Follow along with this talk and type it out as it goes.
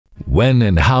When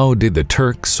and how did the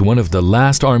Turks, one of the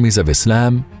last armies of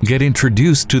Islam, get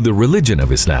introduced to the religion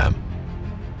of Islam?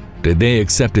 Did they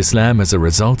accept Islam as a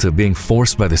result of being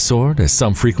forced by the sword, as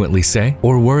some frequently say,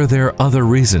 or were there other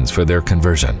reasons for their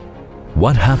conversion?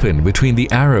 What happened between the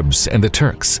Arabs and the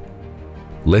Turks?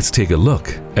 Let's take a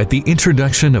look at the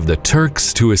introduction of the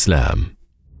Turks to Islam.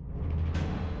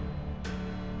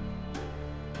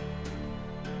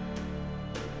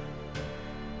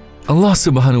 Allah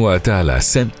subhanahu wa ta'ala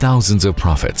sent thousands of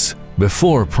prophets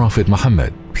before Prophet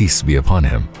Muhammad, peace be upon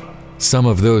him. Some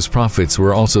of those prophets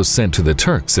were also sent to the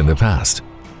Turks in the past.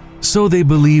 So they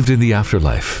believed in the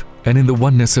afterlife and in the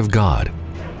oneness of God.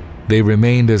 They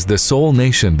remained as the sole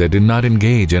nation that did not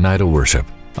engage in idol worship,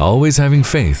 always having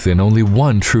faith in only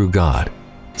one true God.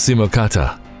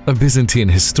 Simokata, a Byzantine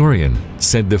historian,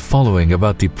 said the following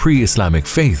about the pre-Islamic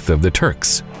faith of the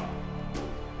Turks.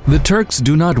 The Turks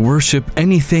do not worship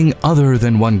anything other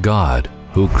than one God,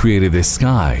 who created the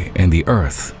sky and the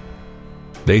earth.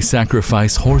 They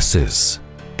sacrifice horses,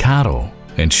 cattle,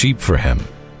 and sheep for him.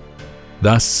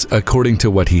 Thus, according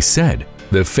to what he said,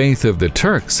 the faith of the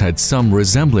Turks had some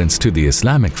resemblance to the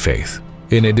Islamic faith.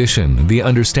 In addition, the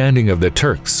understanding of the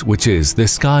Turks, which is the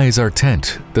sky is our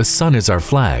tent, the sun is our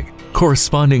flag,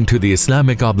 corresponding to the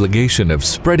Islamic obligation of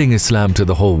spreading Islam to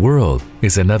the whole world,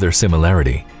 is another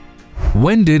similarity.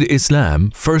 When did Islam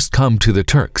first come to the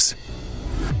Turks?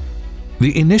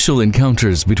 The initial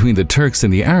encounters between the Turks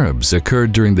and the Arabs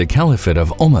occurred during the Caliphate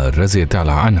of Umar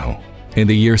radhiyallahu anhu. In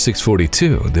the year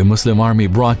 642, the Muslim army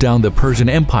brought down the Persian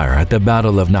Empire at the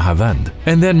Battle of Nahawand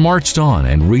and then marched on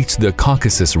and reached the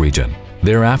Caucasus region.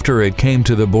 Thereafter, it came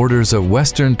to the borders of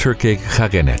Western Turkic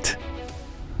Khaganate.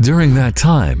 During that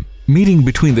time, meeting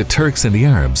between the Turks and the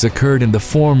Arabs occurred in the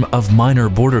form of minor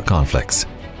border conflicts.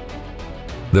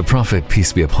 The Prophet,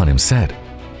 peace be upon him, said,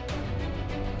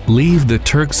 "Leave the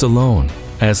Turks alone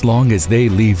as long as they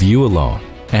leave you alone,"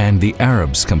 and the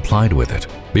Arabs complied with it.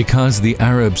 Because the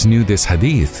Arabs knew this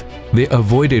hadith, they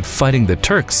avoided fighting the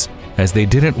Turks as they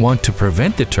didn't want to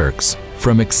prevent the Turks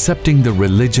from accepting the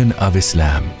religion of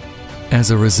Islam. As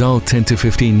a result, 10 to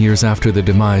 15 years after the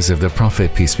demise of the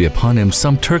Prophet, peace be upon him,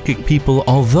 some Turkic people,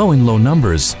 although in low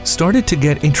numbers, started to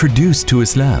get introduced to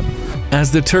Islam.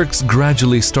 As the Turks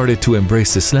gradually started to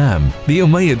embrace Islam, the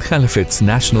Umayyad Caliphate's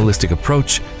nationalistic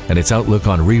approach and its outlook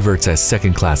on reverts as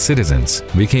second-class citizens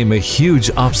became a huge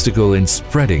obstacle in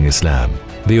spreading Islam.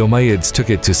 The Umayyads took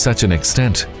it to such an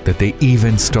extent that they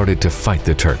even started to fight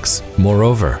the Turks.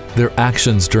 Moreover, their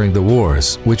actions during the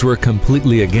wars, which were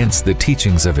completely against the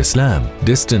teachings of Islam,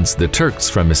 distanced the Turks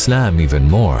from Islam even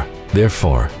more.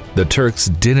 Therefore, the Turks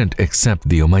didn't accept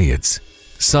the Umayyads.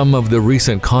 Some of the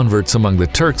recent converts among the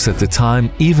Turks at the time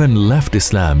even left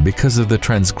Islam because of the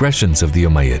transgressions of the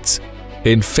Umayyads.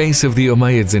 In face of the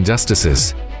Umayyads'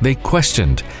 injustices, they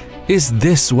questioned, is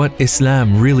this what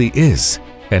Islam really is?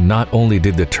 And not only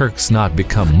did the Turks not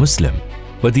become Muslim,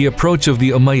 but the approach of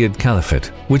the Umayyad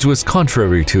Caliphate, which was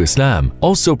contrary to Islam,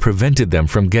 also prevented them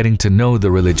from getting to know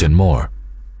the religion more.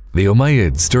 The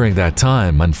Umayyads during that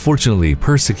time unfortunately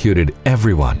persecuted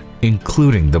everyone,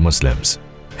 including the Muslims.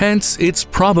 Hence, it's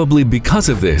probably because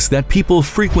of this that people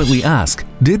frequently ask,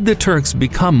 did the Turks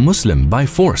become Muslim by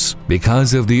force?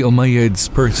 Because of the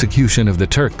Umayyads' persecution of the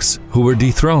Turks, who were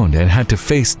dethroned and had to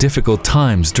face difficult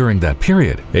times during that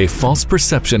period, a false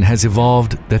perception has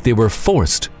evolved that they were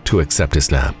forced to accept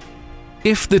Islam.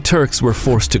 If the Turks were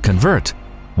forced to convert,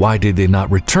 why did they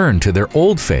not return to their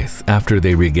old faith after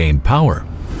they regained power?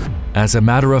 As a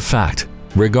matter of fact,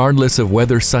 regardless of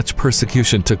whether such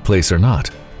persecution took place or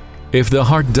not, if the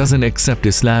heart doesn't accept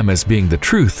Islam as being the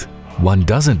truth, one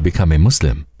doesn't become a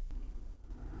Muslim.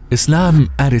 Islam,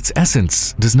 at its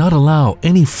essence, does not allow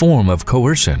any form of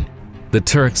coercion. The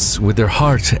Turks, with their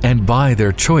heart and by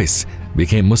their choice,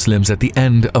 became Muslims at the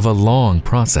end of a long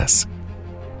process.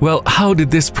 Well, how did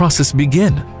this process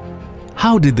begin?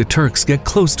 How did the Turks get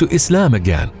close to Islam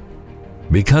again?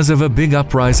 Because of a big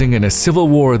uprising and a civil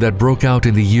war that broke out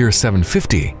in the year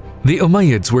 750, the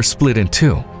Umayyads were split in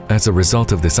two. As a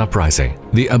result of this uprising,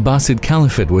 the Abbasid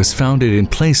Caliphate was founded in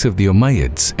place of the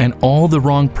Umayyads, and all the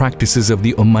wrong practices of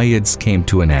the Umayyads came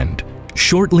to an end.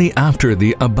 Shortly after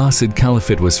the Abbasid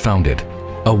Caliphate was founded,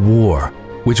 a war,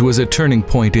 which was a turning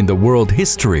point in the world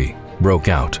history, broke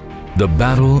out. The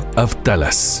Battle of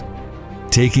Talas.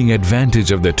 Taking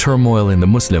advantage of the turmoil in the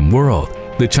Muslim world,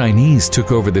 the Chinese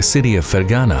took over the city of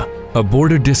Fergana, a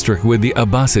border district with the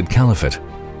Abbasid Caliphate.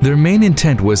 Their main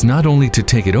intent was not only to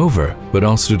take it over, but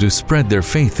also to spread their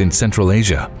faith in Central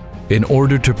Asia. In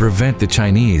order to prevent the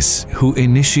Chinese, who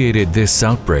initiated this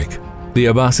outbreak, the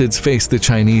Abbasids faced the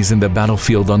Chinese in the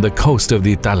battlefield on the coast of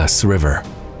the Talas River.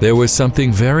 There was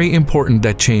something very important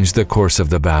that changed the course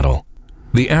of the battle.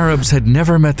 The Arabs had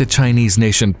never met the Chinese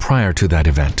nation prior to that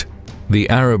event. The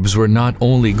Arabs were not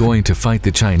only going to fight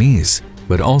the Chinese,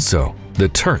 but also the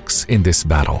Turks in this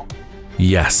battle.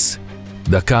 Yes,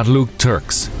 the Karluk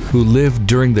Turks, who lived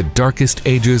during the darkest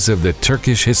ages of the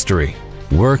Turkish history,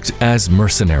 worked as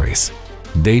mercenaries.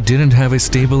 They didn't have a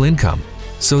stable income,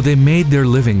 so they made their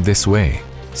living this way.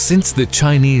 Since the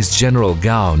Chinese General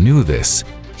Gao knew this,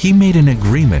 he made an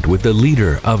agreement with the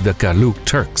leader of the Karluk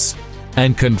Turks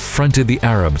and confronted the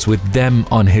Arabs with them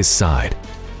on his side.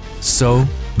 So,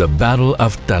 the Battle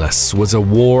of Talas was a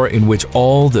war in which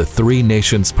all the three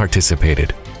nations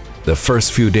participated. The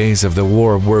first few days of the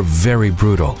war were very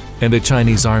brutal, and the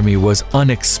Chinese army was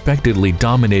unexpectedly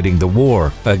dominating the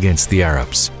war against the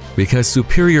Arabs, because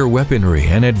superior weaponry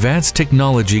and advanced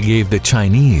technology gave the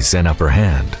Chinese an upper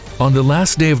hand. On the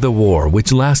last day of the war,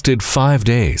 which lasted 5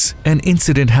 days, an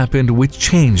incident happened which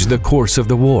changed the course of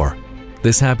the war.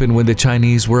 This happened when the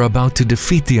Chinese were about to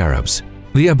defeat the Arabs.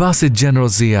 The Abbasid General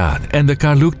Ziyad and the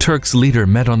Karluk Turks leader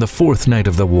met on the 4th night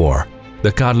of the war.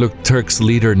 The Karluk Turks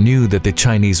leader knew that the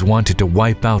Chinese wanted to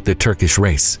wipe out the Turkish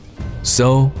race,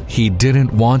 so he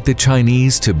didn't want the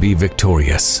Chinese to be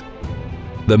victorious.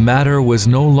 The matter was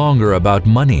no longer about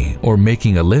money or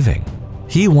making a living.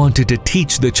 He wanted to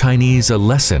teach the Chinese a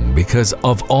lesson because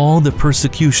of all the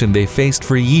persecution they faced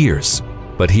for years,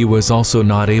 but he was also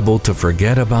not able to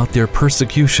forget about their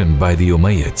persecution by the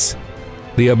Umayyads.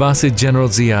 The Abbasid General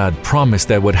Ziyad promised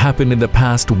that what happened in the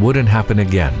past wouldn't happen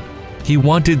again. He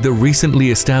wanted the recently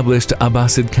established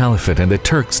Abbasid Caliphate and the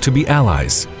Turks to be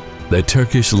allies. The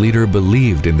Turkish leader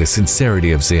believed in the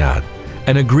sincerity of Ziyad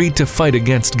and agreed to fight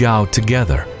against Gao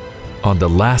together. On the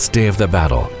last day of the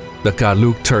battle, the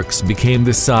Karluk Turks became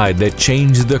the side that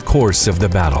changed the course of the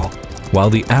battle. While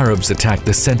the Arabs attacked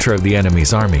the center of the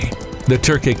enemy's army, the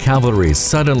Turkic cavalry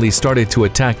suddenly started to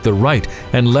attack the right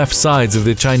and left sides of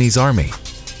the Chinese army.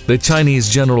 The Chinese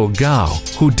General Gao,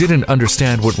 who didn't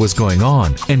understand what was going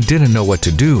on and didn't know what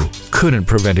to do, couldn't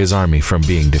prevent his army from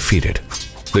being defeated.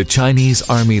 The Chinese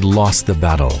army lost the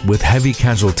battle with heavy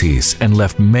casualties and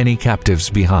left many captives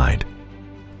behind.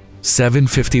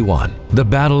 751. The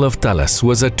Battle of Talas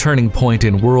was a turning point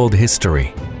in world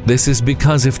history. This is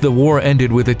because if the war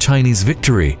ended with a Chinese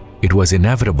victory, it was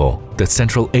inevitable that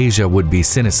Central Asia would be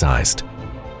Sinicized.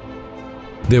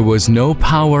 There was no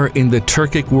power in the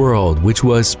Turkic world which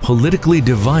was politically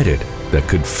divided that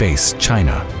could face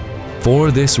China.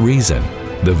 For this reason,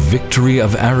 the victory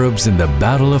of Arabs in the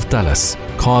Battle of Talas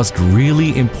caused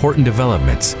really important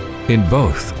developments in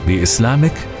both the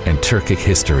Islamic and Turkic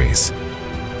histories.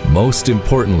 Most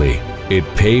importantly, it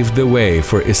paved the way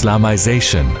for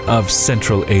Islamization of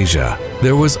Central Asia.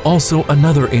 There was also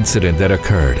another incident that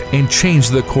occurred and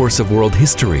changed the course of world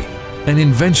history. An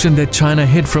invention that China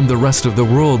hid from the rest of the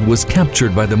world was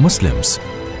captured by the Muslims.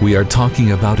 We are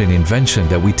talking about an invention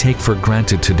that we take for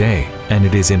granted today, and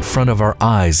it is in front of our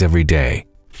eyes every day.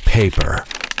 Paper.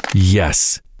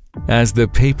 Yes. As the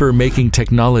paper-making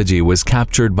technology was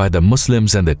captured by the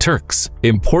Muslims and the Turks,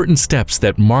 important steps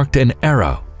that marked an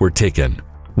era were taken.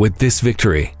 With this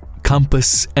victory,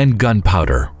 compass and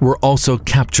gunpowder were also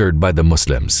captured by the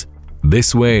Muslims.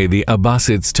 This way, the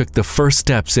Abbasids took the first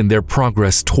steps in their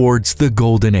progress towards the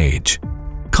Golden Age.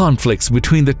 Conflicts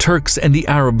between the Turks and the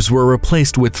Arabs were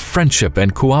replaced with friendship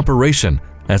and cooperation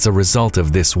as a result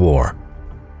of this war.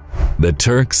 The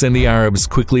Turks and the Arabs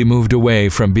quickly moved away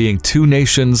from being two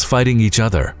nations fighting each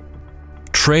other.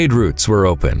 Trade routes were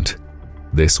opened.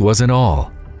 This wasn't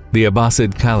all. The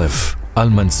Abbasid Caliph,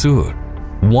 Al-Mansur,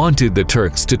 wanted the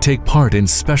Turks to take part in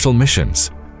special missions.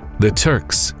 The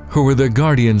Turks, who were the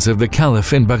guardians of the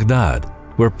Caliph in Baghdad,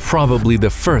 were probably the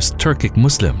first Turkic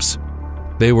Muslims.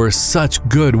 They were such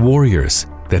good warriors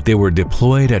that they were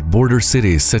deployed at border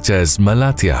cities such as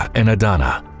Malatya and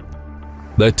Adana.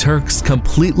 The Turks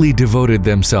completely devoted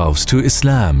themselves to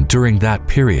Islam during that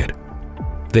period.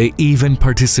 They even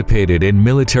participated in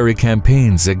military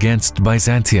campaigns against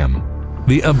Byzantium.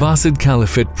 The Abbasid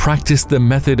Caliphate practiced the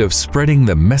method of spreading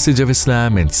the message of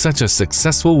Islam in such a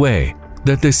successful way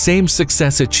that the same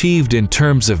success achieved in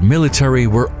terms of military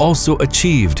were also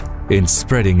achieved in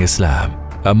spreading Islam.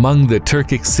 Among the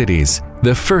Turkic cities,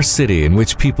 the first city in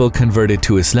which people converted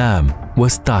to Islam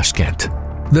was Tashkent.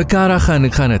 The Karahan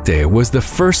Khanate was the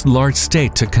first large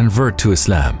state to convert to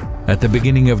Islam. At the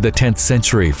beginning of the 10th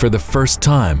century, for the first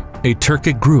time, a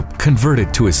Turkic group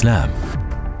converted to Islam.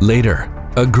 Later,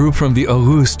 a group from the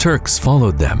Oghuz Turks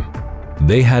followed them.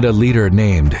 They had a leader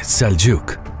named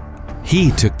Seljuk.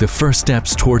 He took the first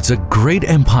steps towards a great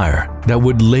empire that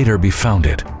would later be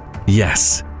founded.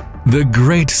 Yes, the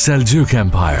Great Seljuk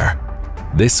Empire.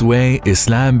 This way,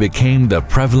 Islam became the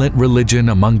prevalent religion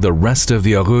among the rest of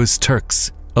the Oghuz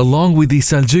Turks, along with the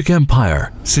Seljuk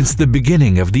Empire since the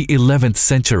beginning of the 11th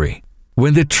century,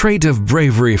 when the trait of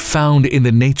bravery found in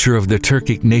the nature of the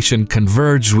Turkic nation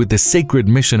converged with the sacred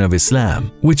mission of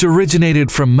Islam, which originated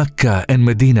from Mecca and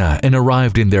Medina and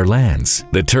arrived in their lands.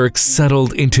 The Turks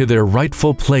settled into their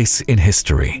rightful place in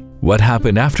history. What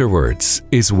happened afterwards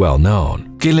is well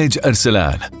known. Kilij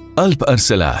Arsalan, Alp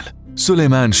Arsalan,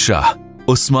 Suleiman Shah,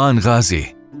 Osman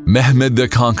Ghazi, Mehmed the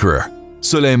Conqueror,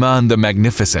 Suleiman the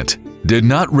Magnificent did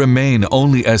not remain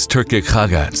only as Turkic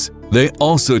Khagans. They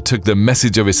also took the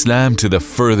message of Islam to the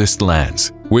furthest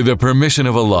lands. With the permission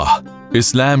of Allah,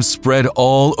 Islam spread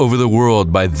all over the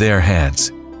world by their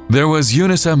hands. There was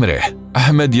Yunus Emre,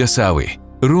 Ahmed Yasawi,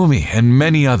 Rumi, and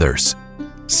many others.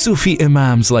 Sufi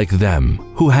imams like them,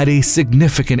 who had a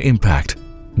significant impact,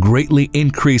 greatly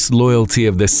increased loyalty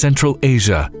of the Central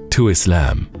Asia to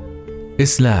Islam.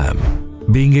 Islam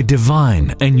being a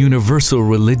divine and universal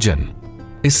religion,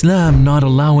 Islam not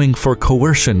allowing for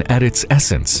coercion at its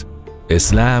essence,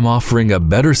 Islam offering a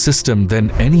better system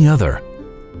than any other,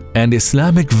 and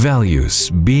Islamic values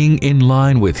being in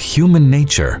line with human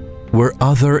nature were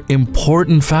other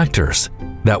important factors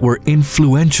that were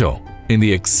influential in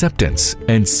the acceptance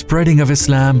and spreading of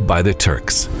Islam by the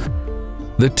Turks.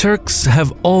 The Turks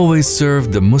have always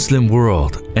served the Muslim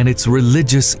world and its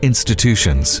religious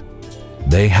institutions.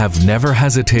 They have never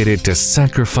hesitated to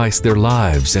sacrifice their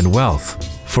lives and wealth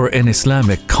for an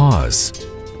Islamic cause.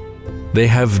 They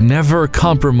have never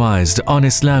compromised on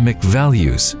Islamic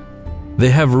values. They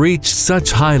have reached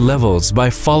such high levels by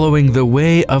following the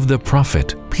way of the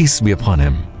Prophet, peace be upon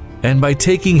him, and by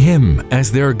taking him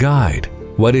as their guide.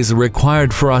 What is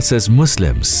required for us as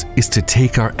Muslims is to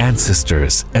take our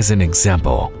ancestors as an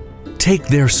example. Take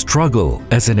their struggle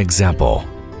as an example,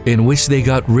 in which they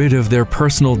got rid of their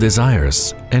personal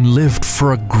desires and lived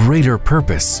for a greater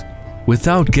purpose,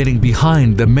 without getting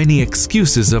behind the many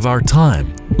excuses of our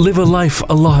time. Live a life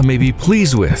Allah may be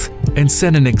pleased with and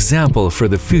set an example for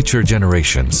the future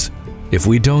generations. If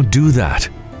we don't do that,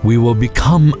 we will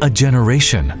become a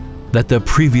generation that the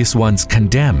previous ones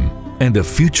condemn and the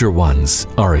future ones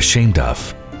are ashamed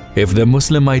of. If the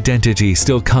Muslim identity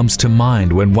still comes to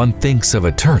mind when one thinks of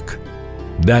a Turk,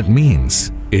 that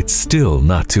means it's still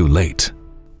not too late.